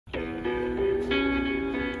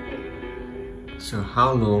So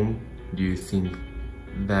how long do you think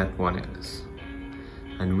that one is?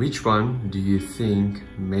 And which one do you think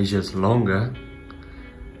measures longer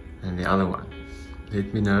than the other one?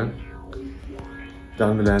 Let me know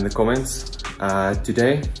down below in the comments.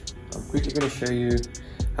 Today I'm quickly going to show you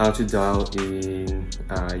how to dial in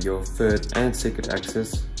your third and second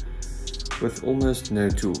axis with almost no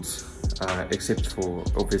tools, except for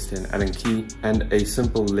obviously an Allen key and a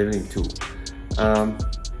simple leveling tool.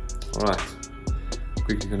 Alright,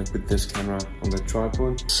 quickly going to put this camera on the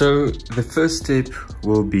tripod. So the first step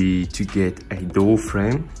will be to get a door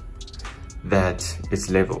frame that is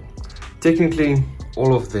level. Technically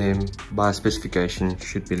all of them by specification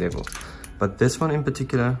should be level, but this one in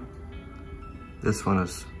particular, this one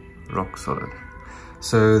is rock solid.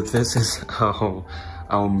 So this is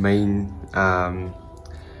our main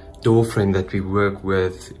door frame that we work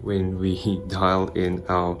with when we dial in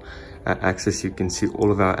our axis. You can see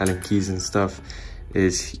all of our Allen keys and stuff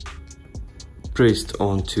is pressed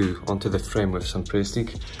onto the frame with some press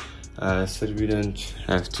stick, so that we don't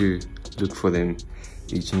have to look for them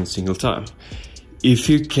each and single time. If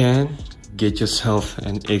you can get yourself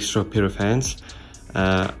an extra pair of hands,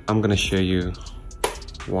 I'm gonna show you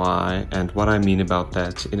why and what I mean about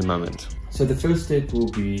that in a moment. So the first step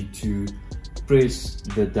will be to press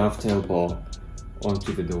the dovetail bar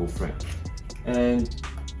onto the door frame, and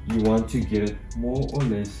you want to get it more or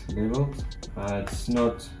less leveled. It's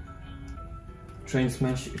not train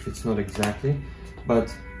smash if it's not exactly,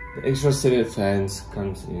 but the extra set of hands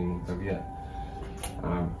comes in over here.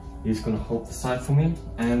 He's going to hold the side for me,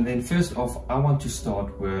 and then first off I want to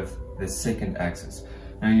start with the second axis.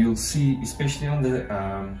 Now you'll see, especially on the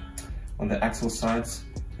Axcel sides,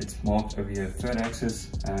 it's marked over here third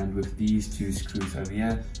axis, and with these two screws over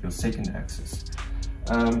here, your second axis.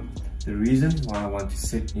 The reason why I want to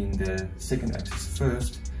set in the second axis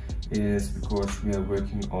first is because we are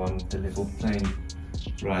working on the level plane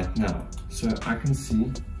right now. So I can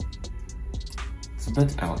see it's a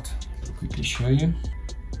bit out. I'll quickly show you.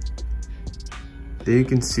 There you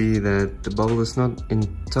can see that the bubble is not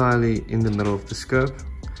entirely in the middle of the scope,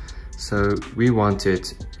 so we want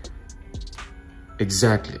it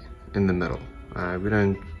exactly in the middle. We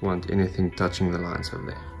don't want anything touching the lines over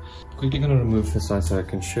there. Quickly going to remove the side so I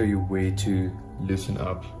can show you where to loosen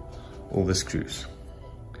up all the screws.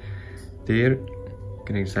 There you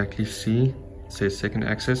can exactly see it says second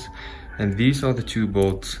axis, and these are the two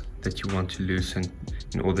bolts that you want to loosen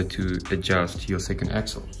in order to adjust your second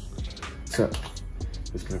axle. So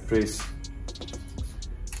just going to press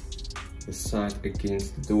the side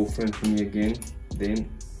against the door frame for me again, then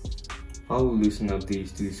I will loosen up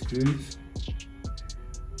these two screws.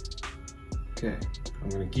 Okay, I'm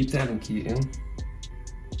going to keep the Allen key in,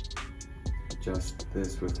 adjust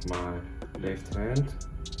this with my left hand,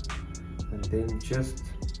 and then just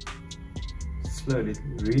slowly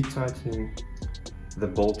retighten the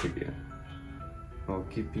bolt again while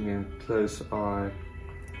keeping a close eye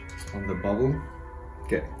on the bubble.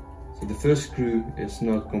 Okay, so the first screw is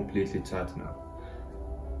not completely tightened up.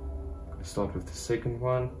 I'm going to start with the second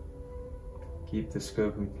one, keep the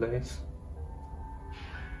scope in place,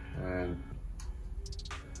 and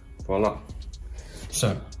voila.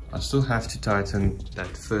 So I still have to tighten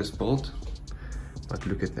that first bolt, but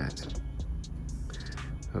look at that.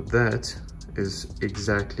 Now that is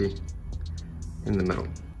exactly in the middle.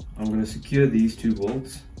 I'm going to secure these two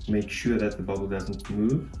bolts, make sure that the bubble doesn't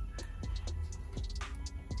move.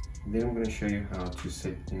 Then I'm going to show you how to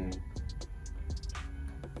set in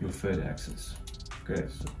your third axis. Okay,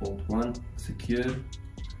 so bolt 1 secured,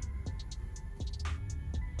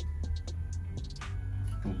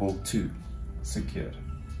 and bolt 2 secured.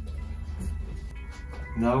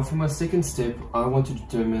 Now for my second step, I want to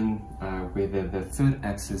determine whether the third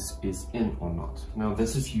axis is in or not. Now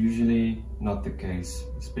this is usually not the case,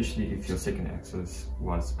 especially if your second axis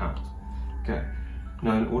was out. Okay.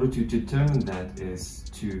 Now in order to determine that is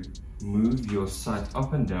to move your sight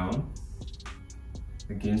up and down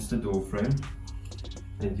against the door frame,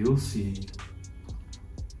 and you'll see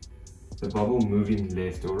the bubble moving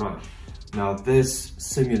left or right. Now this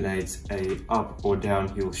simulates a up or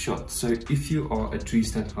downhill shot. So if you are a tree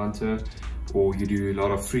stand hunter or you do a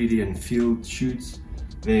lot of 3D and field shoots,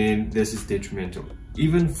 then this is detrimental.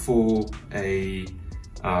 Even for a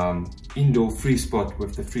indoor free spot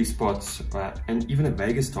with the free spots and even a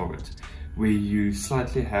Vegas target where you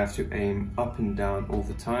slightly have to aim up and down all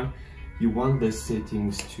the time, you want the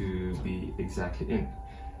settings to be exactly in.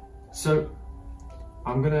 So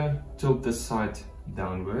I'm gonna tilt this sight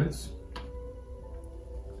downwards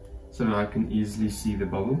so that I can easily see the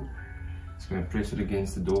bubble. Just gonna press it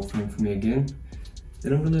against the door frame for me again.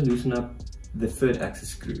 Then I'm gonna loosen up the third axis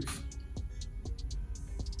screws.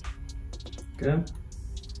 Okay,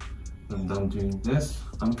 I'm done doing this.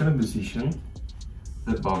 I'm going to position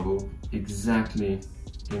the bubble exactly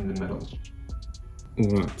in the middle.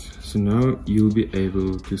 Alright, so now you'll be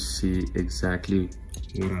able to see exactly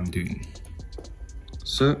what I'm doing.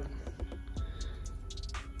 So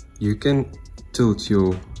you can tilt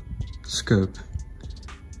your scope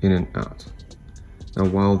in and out. Now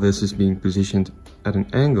while this is being positioned at an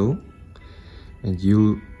angle, and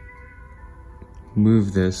you'll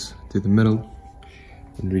move this to the middle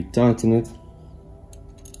and retighten it.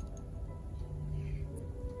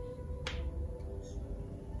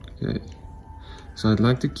 Okay, so I'd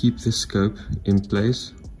like to keep the scope in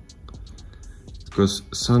place, because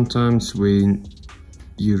sometimes when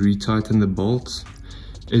you retighten the bolts,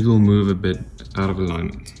 it will move a bit out of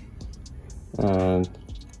alignment. And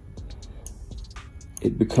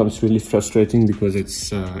it becomes really frustrating because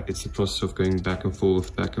it's a process of going back and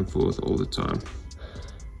forth all the time.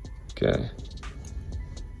 Okay,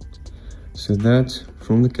 so that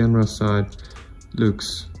from the camera side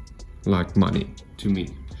looks like money to me.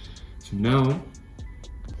 So now,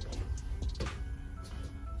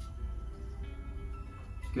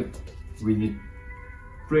 okay, when you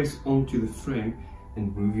press onto the frame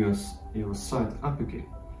and move your side up again,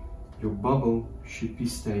 your bubble should be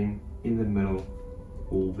staying in the middle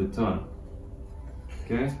all the time.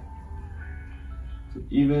 Okay, so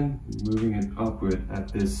even moving it upward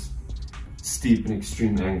at this steep and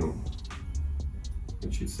extreme angle,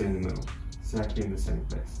 it should stay in the middle, exactly in the same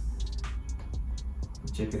place.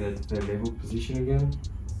 Check it at the level position again,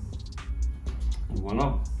 and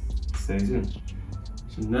voila, it stays in.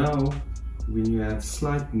 So now when you have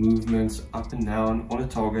slight movements up and down on a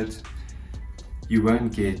target, you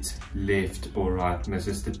won't get left or right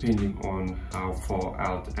misses depending on how far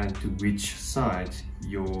out and to which side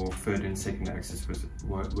your third and second axis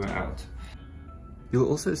were out. You'll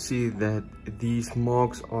also see that these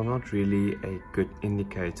marks are not really a good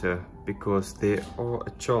indicator, because there are a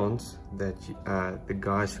chance that the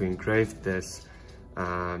guys who engraved this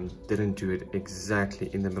didn't do it exactly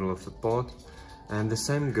in the middle of the part. And the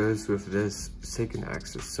same goes with this second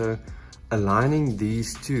axis. So aligning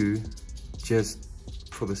these two just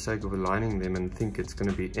for the sake of aligning them and think it's going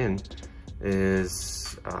to be in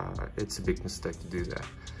is it's a big mistake to do that,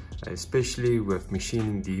 especially with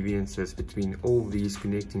machining deviances between all these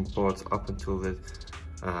connecting parts up until the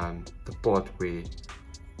part where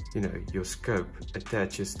your scope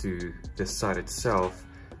attaches to the side itself.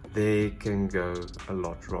 They can go a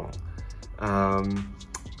lot wrong,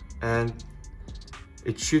 and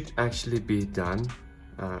it should actually be done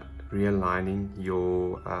realigning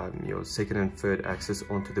your second and third axis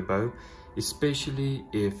onto the bow, especially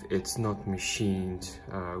if it's not machined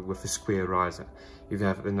with a square riser. If you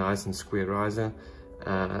have a nice and square riser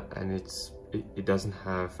and it doesn't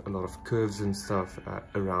have a lot of curves and stuff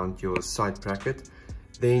around your side bracket,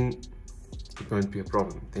 then it won't be a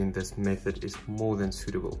problem. Then this method is more than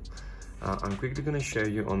suitable. I'm quickly going to show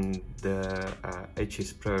you on the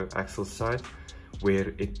HS Pro Axcel side,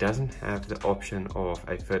 where it doesn't have the option of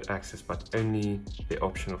a third axis but only the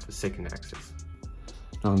option of a second axis.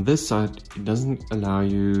 Now on this side, it doesn't allow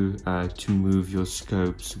you to move your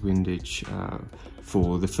scope's windage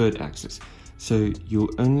for the third axis. So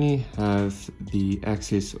you'll only have the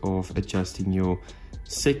access of adjusting your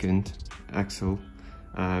second axle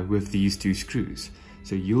with these two screws.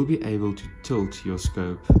 So you'll be able to tilt your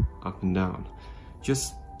scope up and down.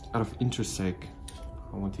 Just out of interest sake,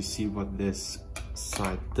 I want to see what this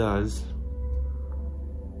side does,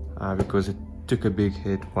 because it took a big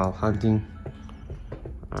hit while hunting.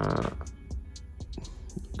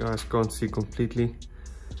 You guys can't see completely,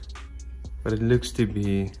 but it looks to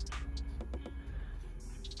be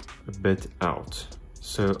a bit out,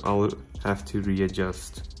 so I'll have to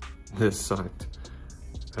readjust this side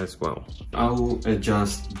as well. I'll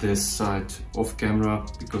adjust this side off camera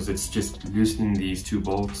because it's just loosening these two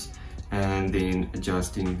bolts and then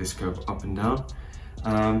adjusting the scope up and down.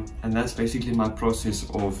 And that's basically my process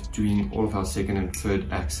of doing all of our second and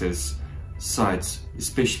third axis sights,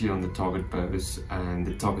 especially on the target bows and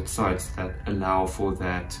the target sights that allow for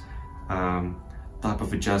that type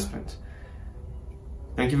of adjustment.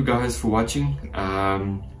 Thank you guys for watching.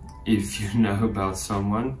 If you know about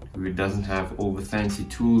someone who doesn't have all the fancy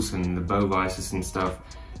tools and the bow vices and stuff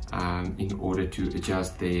in order to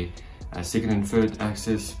adjust their second and third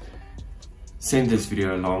axis, send this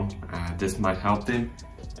video along. This might help them.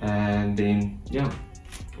 And then yeah,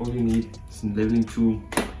 all you need is a leveling tool,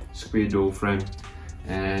 square door frame,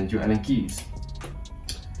 and your Allen keys.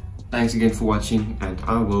 Thanks again for watching, and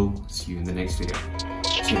I will see you in the next video.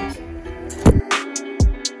 Cheers.